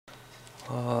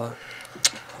Uh,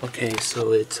 okay,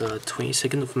 so it's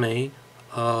 22nd of May.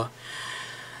 I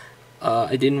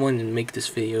didn't want to make this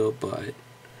video, but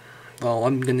well,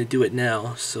 I'm gonna do it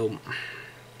now. So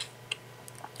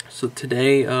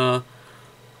today, I'm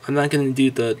not gonna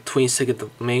do the 22nd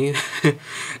of May.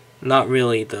 Not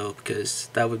really though, because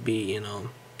that would be,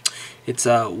 it's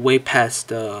way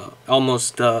past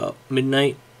almost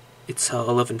midnight. It's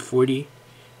 11:40.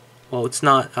 Well, it's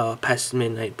not past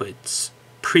midnight, but it's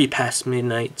past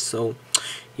midnight. So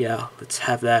yeah, let's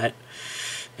have that.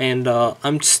 And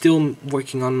I'm still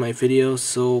working on my video,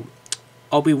 so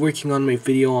I'll be working on my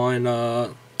video on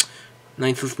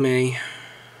 9th of May.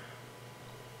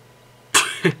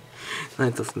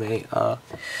 9th of May.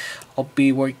 I'll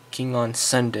be working on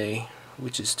Sunday,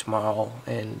 which is tomorrow,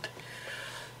 and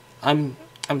I'm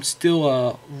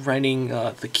still writing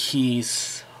the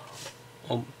keys,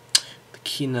 the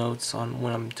keynotes on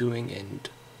what I'm doing, and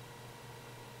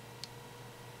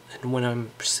when I'm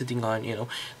sitting on,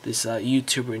 this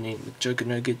YouTuber named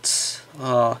Juggernuggets.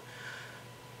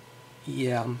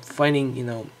 Yeah, I'm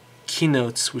finding,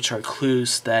 keynotes which are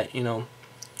clues that,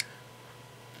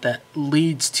 that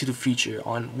leads to the future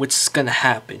on what's gonna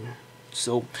happen.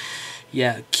 So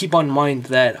yeah, keep on mind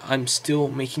that I'm still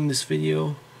making this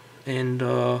video, and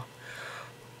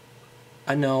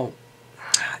I know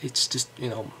it's just,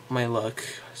 my luck.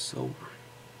 So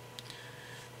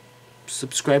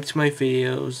subscribe to my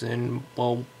videos, and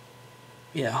well,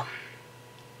 yeah,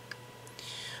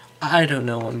 I don't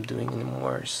know what I'm doing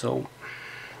anymore. So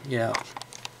yeah,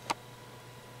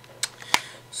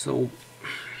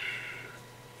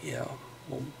 yeah,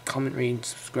 well, comment, rate, and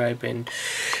subscribe, and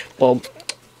well,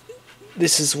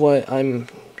 this is what I'm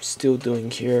still doing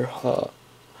here.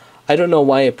 I don't know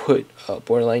why I put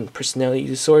borderline personality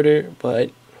disorder,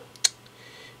 but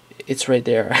it's right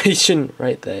there. I shouldn't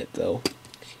write that though.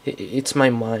 It's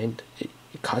my mind.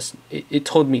 It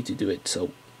told me to do it.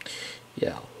 So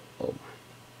yeah, well,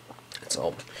 that's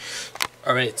all.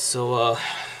 All right, so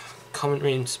comment,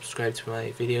 rate, and subscribe to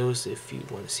my videos if you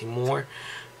want to see more,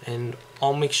 and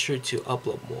I'll make sure to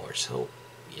upload more. So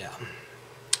yeah,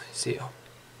 see you.